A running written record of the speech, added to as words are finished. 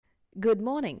Good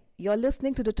morning. You're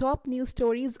listening to the top news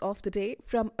stories of the day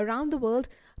from around the world,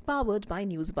 powered by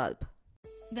Newsbulb.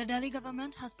 The Delhi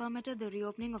government has permitted the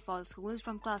reopening of all schools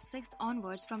from class 6th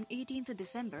onwards from 18th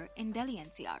December in Delhi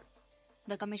NCR.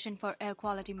 The Commission for Air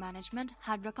Quality Management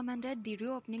had recommended the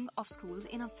reopening of schools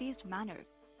in a phased manner.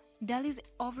 Delhi's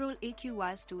overall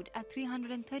AQI stood at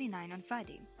 339 on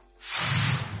Friday.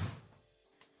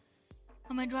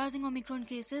 Amid rising Omicron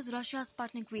cases, Russia's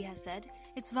Sputnik V has said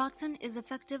its vaccine is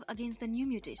effective against the new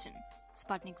mutation.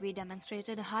 Sputnik V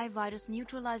demonstrated high virus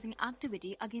neutralizing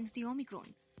activity against the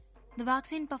Omicron. The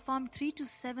vaccine performed 3 to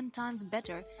 7 times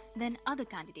better than other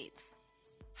candidates.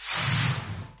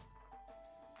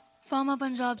 Former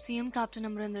Punjab CM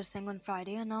CaptainAmarinderSingh on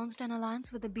Friday announced an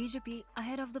alliance with the BJP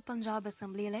ahead of the Punjab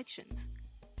Assembly elections.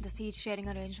 The seat-sharing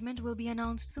arrangement will be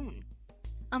announced soon.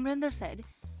 Amarinder said,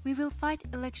 "We will fight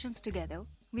elections together.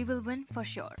 We will win for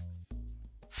sure."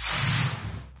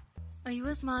 A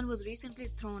US man was recently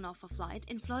thrown off a flight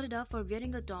in Florida for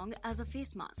wearing a dong as a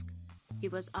face mask. He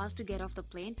was asked to get off the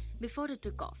plane before it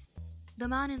took off. The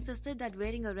man insisted that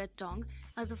wearing a red dong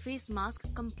as a face mask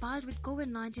complied with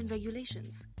COVID-19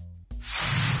 regulations.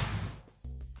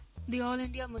 The All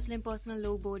India Muslim Personal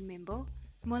Law Board member,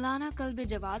 Maulana Kalbe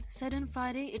Jawad, said on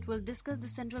Friday it will discuss the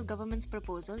central government's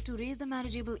proposal to raise the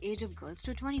marriageable age of girls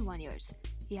to 21 years.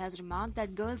 He has remarked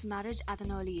that girls' marriage at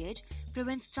an early age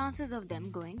prevents chances of them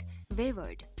going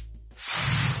wayward.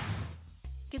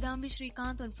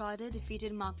 KidambiSrikanth on Friday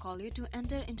defeated Mark Collier to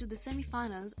enter into the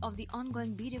semi-finals of the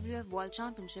ongoing BWF World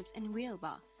Championships in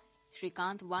Wales.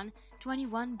 Srikanth won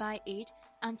 21 by 8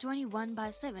 and 21 by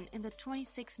 7 in the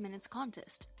 26 minutes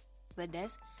contest. With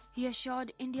this, he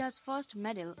assured India's first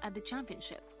medal at the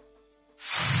championship.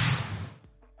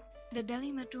 The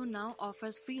DelhiMetro now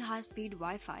offers free high-speed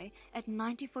Wi-Fi at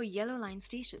 94 Yellow Line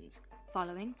stations,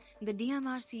 following the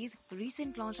DMRC's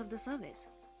recent launch of the service.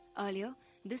 Earlier,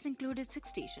 this included 6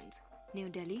 stations: New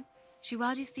Delhi,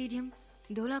 Shivaji Stadium,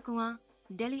 Dhola Kuan,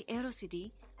 Delhi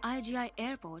Aerocity, IGI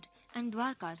Airport and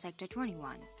Dwarka Sector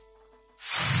 21.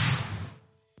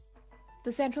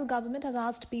 The central government has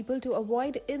asked people to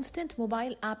avoid instant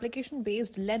mobile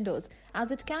application-based lenders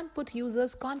as it can put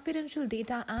users' confidential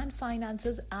data and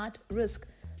finances at risk.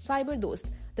 CyberDost,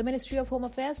 the Ministry of Home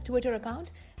Affairs Twitter account,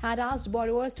 had asked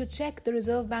borrowers to check the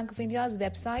Reserve Bank of India's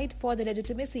website for the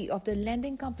legitimacy of the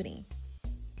lending company.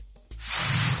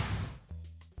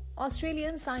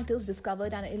 Australian scientists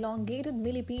discovered an elongated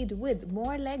millipede with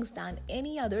more legs than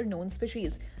any other known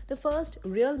species. The first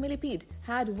real millipede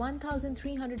had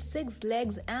 1,306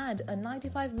 legs and a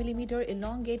 95mm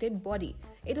elongated body.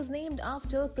 It is named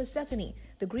after Persephone,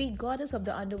 the Greek goddess of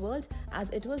the underworld, as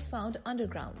it was found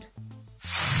underground.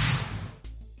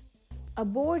 A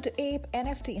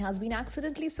BoredApeNFT has been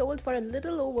accidentally sold for a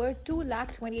little over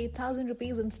 2,28,000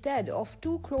 rupees instead of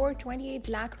 2,28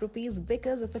 lakh rupees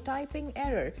because of a typing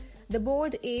error. The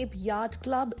Bored Ape Yacht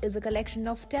Club is a collection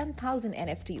of 10,000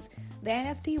 NFTs. The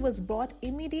NFT was bought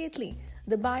immediately.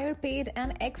 The buyer paid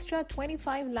an extra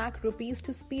 25 lakh rupees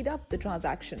to speed up the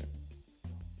transaction.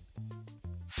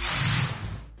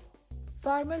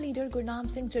 Farmer leader Gurnaam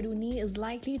Singh Chaduni is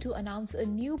likely to announce a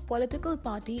new political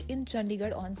party in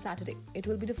Chandigarh on Saturday. It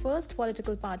will be the first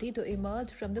political party to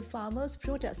emerge from the farmers'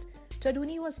 protest.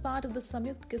 Chaduni was part of the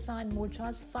Samyukt Kisan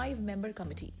Morcha's 5-member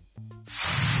committee.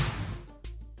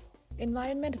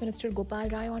 Environment Minister Gopal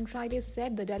Rai on Friday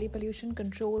said the Delhi Pollution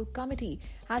Control Committee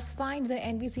has fined the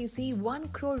NBCC 1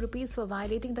 crore rupees for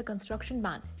violating the construction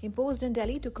ban imposed in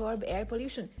Delhi to curb air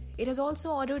pollution. It has also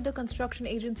ordered the construction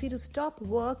agency to stop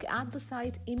work at the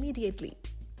site immediately.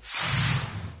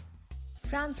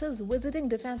 France's visiting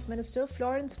Defense Minister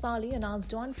Florence Parly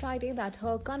announced on Friday that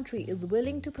her country is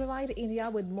willing to provide India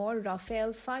with more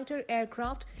Rafale fighter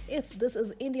aircraft if this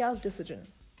is India's decision.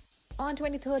 On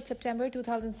 23 September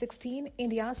 2016,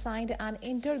 India signed an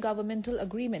intergovernmental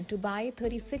agreement to buy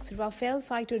 36 Rafale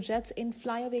fighter jets in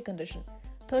flyaway condition.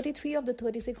 33 of the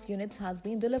 36 units has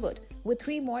been delivered, with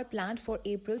 3 more planned for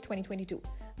April 2022.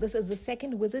 This is the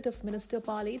second visit of Minister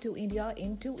Parly to India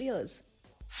in 2 years.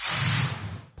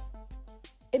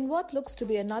 In what looks to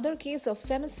be another case of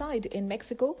femicide in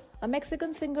Mexico, a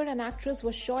Mexican singer and actress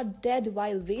was shot dead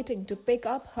while waiting to pick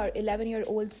up her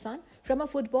 11-year-old son from a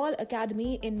football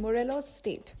academy in Morelos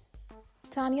state.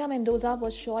 Tania Mendoza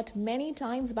was shot many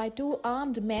times by 2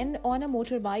 armed men on a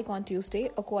motorbike on Tuesday,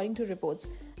 according to reports.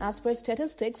 As per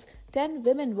statistics, 10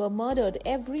 women were murdered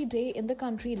every day in the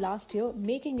country last year,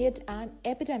 making it an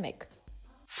epidemic.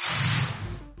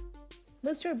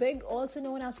 Mr. Big, also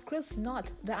known as ChrisNoth,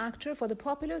 the actor for the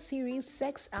popular series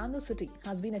SexandtheCity,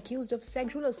 has been accused of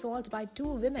sexual assault by 2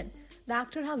 women. The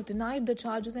actor has denied the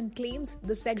charges and claims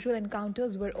the sexual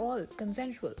encounters were all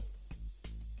consensual.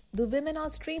 The women are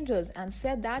strangers and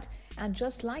said that, and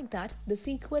just like that, the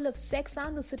sequel of Sex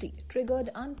and the City triggered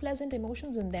unpleasant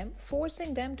emotions in them,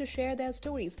 forcing them to share their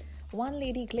stories. One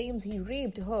lady claims he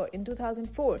raped her in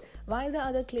 2004, while the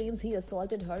other claims he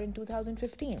assaulted her in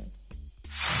 2015.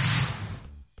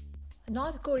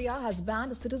 North Korea has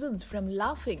banned citizens from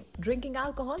laughing, drinking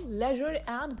alcohol, leisure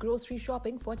and grocery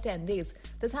shopping for 10 days.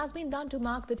 This has been done to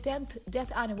mark the 10th death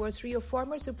anniversary of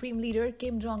former Supreme Leader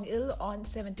Kim Jong-il on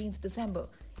 17th December.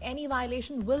 Any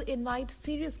violation will invite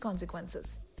serious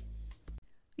consequences.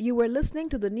 You were listening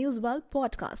to the Newsbulb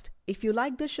podcast. If you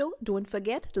like the show, don't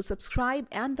forget to subscribe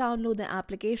and download the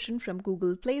application from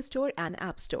Google Play Store and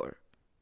App Store.